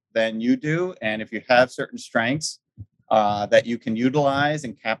better than you do. And if you have certain strengths that you can utilize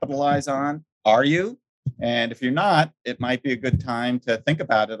and capitalize on, are you? And if you're not, it might be a good time to think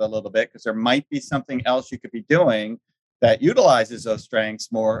about it a little bit, because there might be something else you could be doing that utilizes those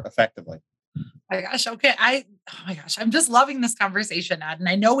strengths more effectively. My gosh. Okay. Oh my gosh. I'm just loving this conversation, Ed. And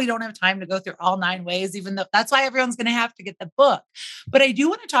I know we don't have time to go through all 9 ways, even though that's why everyone's going to have to get the book. But I do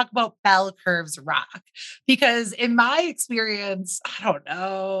want to talk about bell curves rock, because in my experience, I don't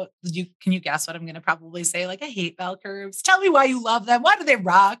know. Can you guess what I'm going to probably say? Like, I hate bell curves. Tell me why you love them. Why do they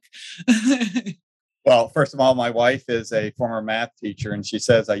rock? Well, first of all, my wife is a former math teacher, and she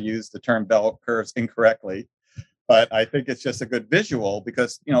says I use the term bell curves incorrectly. But I think it's just a good visual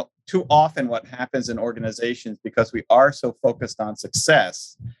because, too often what happens in organizations, because we are so focused on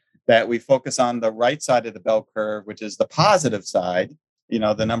success, that we focus on the right side of the bell curve, which is the positive side,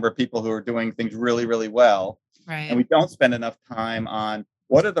 the number of people who are doing things really, really well. Right. And we don't spend enough time on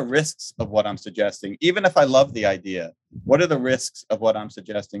what are the risks of what I'm suggesting. Even if I love the idea, what are the risks of what I'm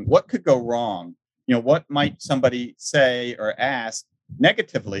suggesting? What could go wrong? What might somebody say or ask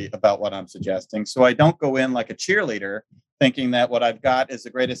negatively about what I'm suggesting, so I don't go in like a cheerleader thinking that what I've got is the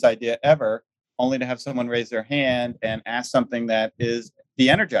greatest idea ever, only to have someone raise their hand and ask something that is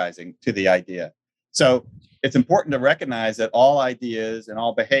de-energizing to the idea. So it's important to recognize that all ideas and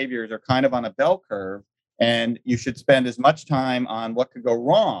all behaviors are kind of on a bell curve, and you should spend as much time on what could go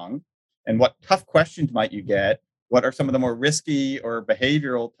wrong and what tough questions might you get, what are some of the more risky or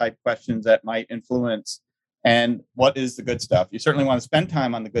behavioral type questions that might influence, and what is the good stuff. You certainly want to spend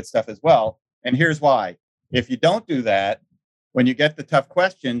time on the good stuff as well. And here's why. If you don't do that, when you get the tough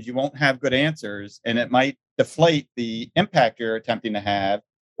questions, you won't have good answers, and it might deflate the impact you're attempting to have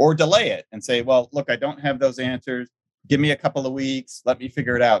or delay it and say, well, look, I don't have those answers. Give me a couple of weeks. Let me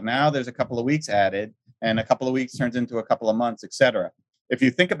figure it out. Now there's a couple of weeks added, and a couple of weeks turns into a couple of months, et cetera. If you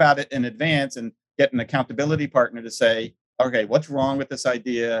think about it in advance and get an accountability partner to say, okay, what's wrong with this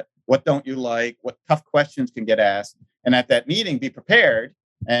idea? What don't you like? What tough questions can get asked? And at that meeting, be prepared.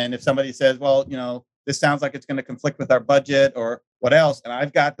 And if somebody says, well, this sounds like it's going to conflict with our budget or what else, and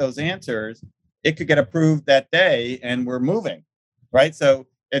I've got those answers, it could get approved that day and we're moving, right? So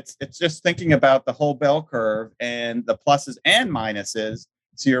it's just thinking about the whole bell curve and the pluses and minuses,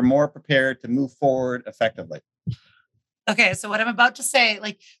 so you're more prepared to move forward effectively. Okay, so what I'm about to say,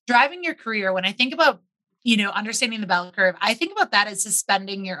 like driving your career, when I think about, understanding the bell curve, I think about that as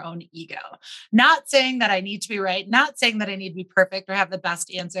suspending your own ego. Not saying that I need to be right, not saying that I need to be perfect or have the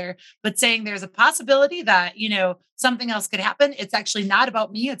best answer, but saying there's a possibility that, something else could happen. It's actually not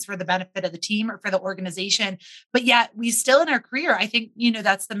about me. It's for the benefit of the team or for the organization. But yet we still in our career, I think,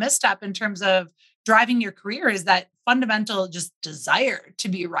 that's the misstep in terms of driving your career, is that fundamental just desire to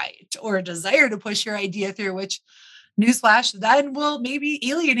be right or a desire to push your idea through, which, newsflash, then will maybe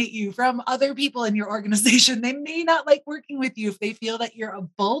alienate you from other people in your organization. They may not like working with you if they feel that you're a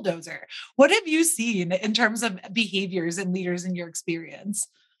bulldozer. What have you seen in terms of behaviors and leaders in your experience?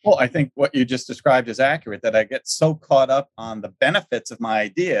 Well, I think what you just described is accurate, that I get so caught up on the benefits of my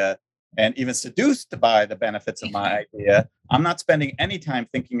idea and even seduced by the benefits of my idea. I'm not spending any time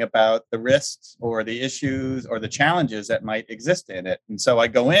thinking about the risks or the issues or the challenges that might exist in it. And so I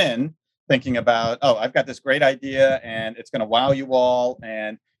go in thinking about, oh, I've got this great idea and it's going to wow you all.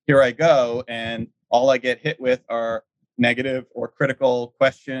 And here I go. And all I get hit with are negative or critical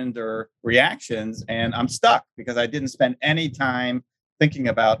questions or reactions. And I'm stuck because I didn't spend any time thinking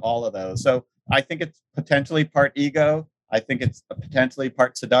about all of those. So I think it's potentially part ego. I think it's potentially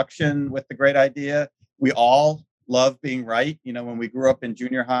part seduction with the great idea. We all love being right. When we grew up in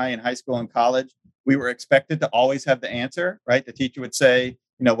junior high and high school and college, we were expected to always have the answer, right? The teacher would say,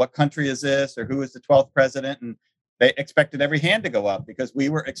 what country is this, or who is the 12th president? And they expected every hand to go up because we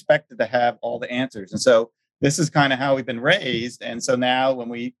were expected to have all the answers. And so this is kind of how we've been raised. And so now when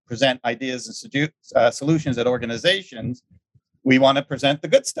we present ideas and solutions at organizations, we want to present the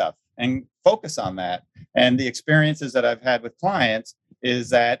good stuff and focus on that. And the experiences that I've had with clients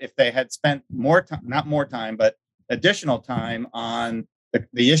is that if they had spent more time, not more time, but additional time on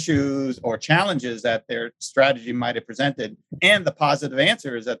the issues or challenges that their strategy might have presented and the positive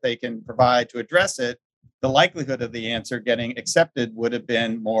answers that they can provide to address it, the likelihood of the answer getting accepted would have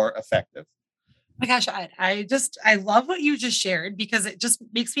been more effective. My gosh, I love what you just shared, because it just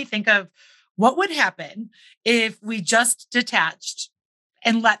makes me think of what would happen if we just detached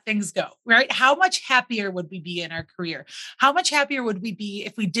and let things go, right? How much happier would we be in our career? How much happier would we be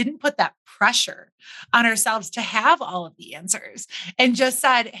if we didn't put that pressure on ourselves to have all of the answers and just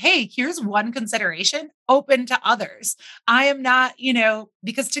said, hey, here's one consideration, open to others. I am not,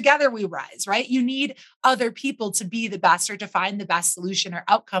 because together we rise, right? You need other people to be the best or to find the best solution or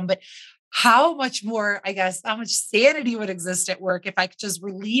outcome. But how much sanity would exist at work if I could just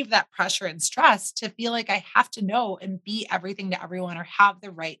relieve that pressure and stress to feel like I have to know and be everything to everyone or have the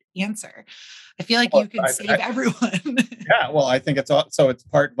right answer. I feel like you could save everyone. Yeah, well, I think it's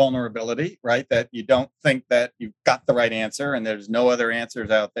part vulnerability, right? That you don't think that you've got the right answer and there's no other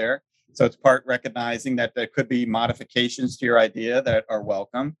answers out there. So it's part recognizing that there could be modifications to your idea that are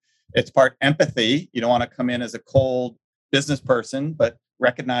welcome. It's part empathy. You don't want to come in as a cold business person, but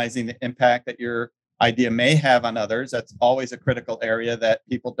recognizing the impact that your idea may have on others. That's always a critical area, that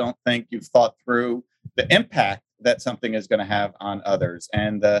people don't think you've thought through the impact that something is going to have on others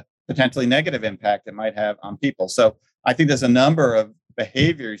and the potentially negative impact it might have on people. So I think there's a number of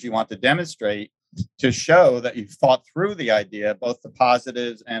behaviors you want to demonstrate to show that you've thought through the idea, both the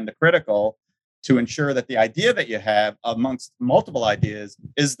positives and the critical, to ensure that the idea that you have amongst multiple ideas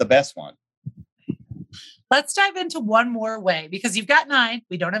is the best one. Let's dive into one more way, because you've got 9.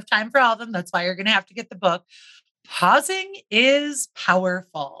 We don't have time for all of them. That's why you're going to have to get the book. Pausing is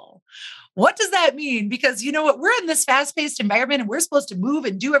powerful. What does that mean? Because you know what? We're in this fast-paced environment and we're supposed to move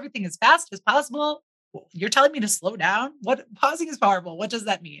and do everything as fast as possible. You're telling me to slow down? What pausing is powerful. What does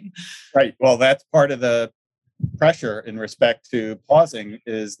that mean? Right. Well, that's part of the pressure in respect to pausing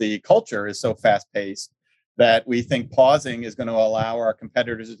is the culture is so fast paced that we think pausing is going to allow our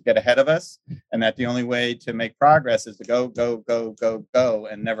competitors to get ahead of us, and that the only way to make progress is to go, go, go, go, go,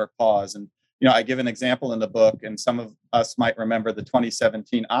 and never pause. And I give an example in the book, and some of us might remember the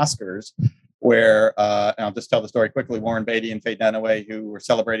 2017 Oscars, where, and I'll just tell the story quickly, Warren Beatty and Faye Dunaway, who were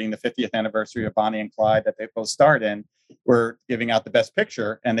celebrating the 50th anniversary of Bonnie and Clyde that they both starred in, were giving out the Best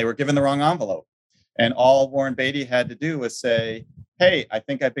Picture, and they were given the wrong envelope. And all Warren Beatty had to do was say, hey, I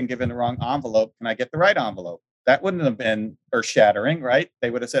think I've been given the wrong envelope. Can I get the right envelope? That wouldn't have been earth shattering, right?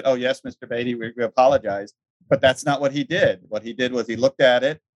 They would have said, oh, yes, Mr. Beatty, we apologize. But that's not what he did. What he did was he looked at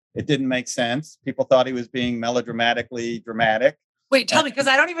it. It didn't make sense. People thought he was being melodramatically dramatic. Wait, tell me, because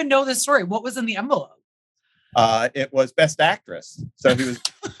I don't even know this story. What was in the envelope? It was Best Actress. So he was.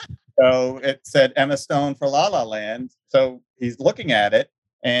 So it said Emma Stone for La La Land. So he's looking at it,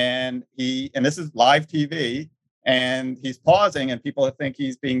 and this is live TV, and he's pausing, and people think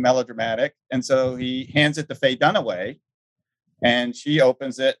he's being melodramatic, and so he hands it to Faye Dunaway, and she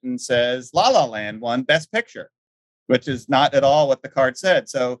opens it and says La La Land won Best Picture, which is not at all what the card said.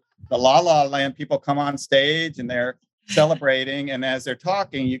 So the La La Land people come on stage and they're celebrating, and as they're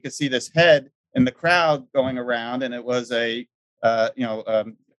talking, you can see this head in the crowd going around, and it was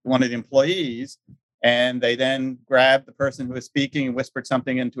one of the employees, and they then grabbed the person who was speaking and whispered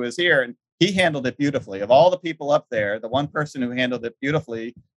something into his ear, and he handled it beautifully. Of all the people up there, the one person who handled it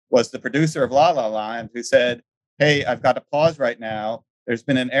beautifully was the producer of La La Land, who said, hey, I've got to pause right now. There's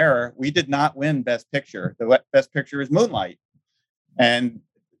been an error. We did not win Best Picture. The Best Picture is Moonlight. And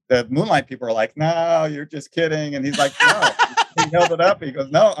the Moonlight people are like, no, you're just kidding. And he's like, no. He held it up. He goes,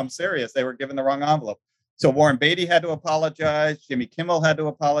 no, I'm serious. They were given the wrong envelope. So Warren Beatty had to apologize. Jimmy Kimmel had to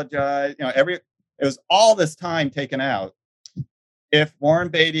apologize. It was all this time taken out. If Warren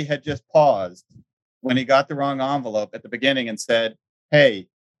Beatty had just paused when he got the wrong envelope at the beginning and said, hey,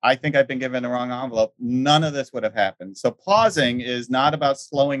 I think I've been given the wrong envelope, none of this would have happened. So pausing is not about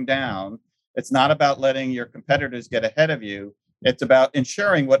slowing down. It's not about letting your competitors get ahead of you. It's about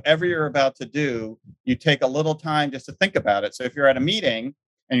ensuring whatever you're about to do, you take a little time just to think about it. So if you're at a meeting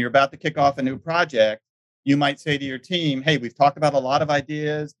and you're about to kick off a new project, you might say to your team, hey, we've talked about a lot of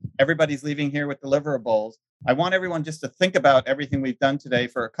ideas. Everybody's leaving here with deliverables. I want everyone just to think about everything we've done today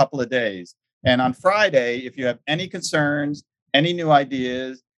for a couple of days. And on Friday, if you have any concerns, any new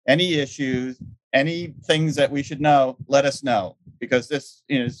ideas, any issues, any things that we should know, let us know, because this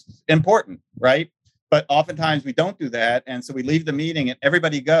is important, right? But oftentimes we don't do that. And so we leave the meeting and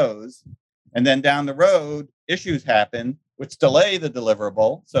everybody goes. And then down the road, issues happen, which delay the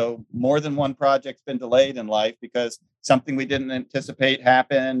deliverable. So more than one project's been delayed in life because something we didn't anticipate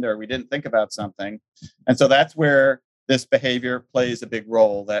happened or we didn't think about something. And so that's where this behavior plays a big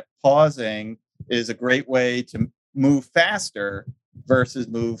role, that pausing is a great way to move faster versus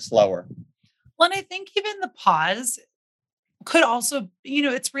move slower. Well, and I think even the pause could also,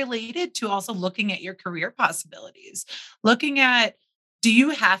 it's related to also looking at your career possibilities, looking at, do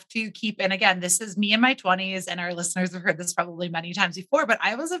you have to keep, and again, this is me in my 20s, and our listeners have heard this probably many times before, but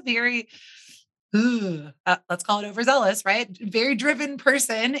I was a very, let's call it overzealous, right? Very driven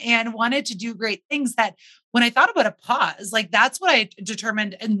person and wanted to do great things that when I thought about a pause, like that's what I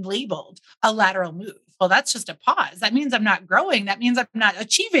determined and labeled a lateral move. Well, that's just a pause. That means I'm not growing. That means I'm not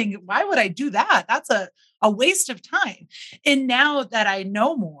achieving. Why would I do that? That's a waste of time. And now that I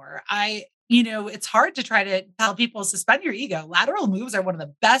know more, it's hard to try to tell people suspend your ego. Lateral moves are one of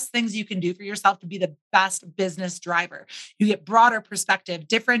the best things you can do for yourself to be the best business driver. You get broader perspective,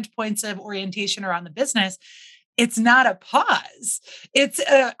 different points of orientation around the business. It's not a pause. It's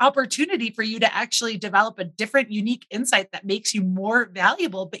an opportunity for you to actually develop a different, unique insight that makes you more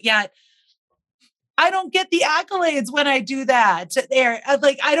valuable. But yet, I don't get the accolades when I do that.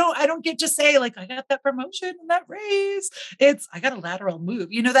 I don't get to say like, I got that promotion and that raise. I got a lateral move,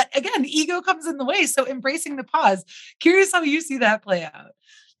 that again, ego comes in the way. So embracing the pause, curious how you see that play out.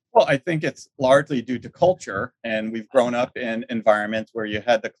 Well, I think it's largely due to culture, and we've grown up in environments where you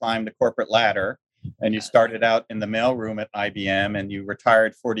had to climb the corporate ladder, and you started out in the mailroom at IBM, and you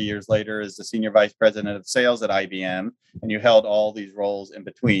retired 40 years later as the senior vice president of sales at IBM, and you held all these roles in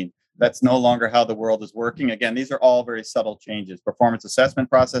between. That's no longer how the world is working. Again, these are all very subtle changes. Performance assessment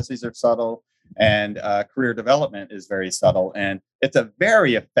processes are subtle, and career development is very subtle. And it's a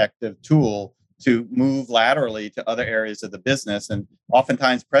very effective tool to move laterally to other areas of the business. And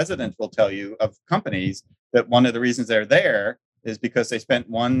oftentimes presidents will tell you of companies that one of the reasons they're there is because they spent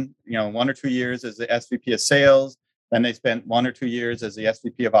 1 or 2 years as the SVP of sales. Then they spent 1 or 2 years as the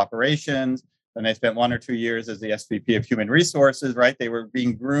SVP of operations. then they spent 1 or 2 years as the SVP of Human Resources, right? They were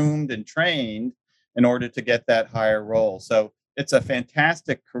being groomed and trained in order to get that higher role. So it's a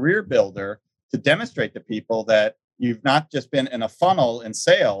fantastic career builder to demonstrate to people that you've not just been in a funnel in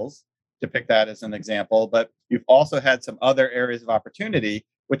sales, to pick that as an example, but you've also had some other areas of opportunity,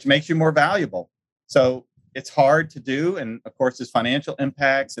 which makes you more valuable. So it's hard to do. And of course, there's financial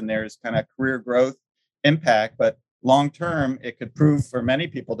impacts and there's kind of career growth impact, but long term, it could prove for many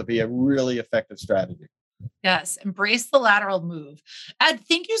people to be a really effective strategy. Yes, embrace the lateral move. Ed,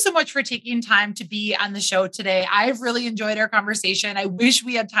 thank you so much for taking time to be on the show today. I've really enjoyed our conversation. I wish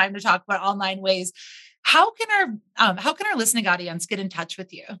we had time to talk about online ways. How can our listening audience get in touch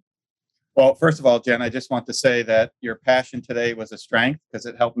with you? Well, first of all, Jen, I just want to say that your passion today was a strength because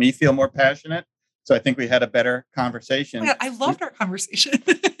it helped me feel more passionate. So I think we had a better conversation. Oh my God, I loved our conversation.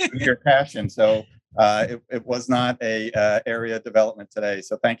 Your passion. So it was not a area of development today.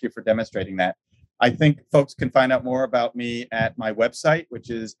 So thank you for demonstrating that. I think folks can find out more about me at my website, which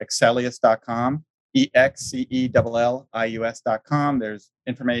is excellius.com, EXCELLIUS.com. There's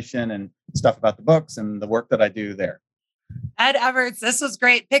information and stuff about the books and the work that I do there. Ed Evarts, this was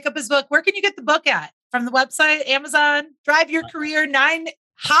great. Pick up his book. Where can you get the book at? From the website, Amazon? Drive Your Career, 9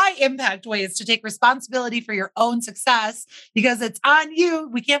 high impact ways to take responsibility for your own success, because it's on you.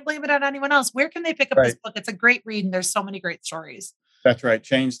 We can't blame it on anyone else. Where can they pick up this book? It's a great read and there's so many great stories. That's right.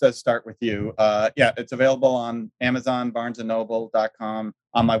 Change does start with you. Yeah, it's available on Amazon, barnesandnoble.com.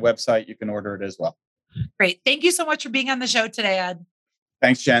 On my website, you can order it as well. Great. Thank you so much for being on the show today, Ed.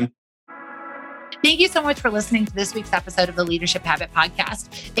 Thanks, Jen. Thank you so much for listening to this week's episode of the Leadership Habit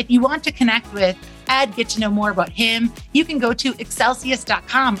Podcast. If you want to connect with Ed, get to know more about him, you can go to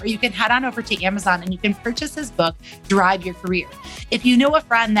excellius.com, or you can head on over to Amazon and you can purchase his book, Drive Your Career. If you know a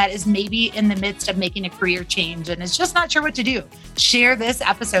friend that is maybe in the midst of making a career change and is just not sure what to do, share this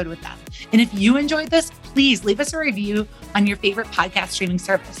episode with them. And if you enjoyed this, please leave us a review on your favorite podcast streaming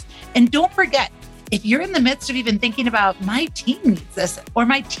service. And don't forget, if you're in the midst of even thinking about my team needs this or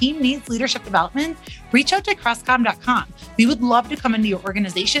my team needs leadership development, reach out to crosscom.com. We would love to come into your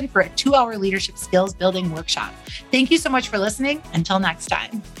organization for a 2-hour leadership skills building workshop. Thank you so much for listening. Until next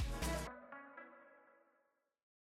time.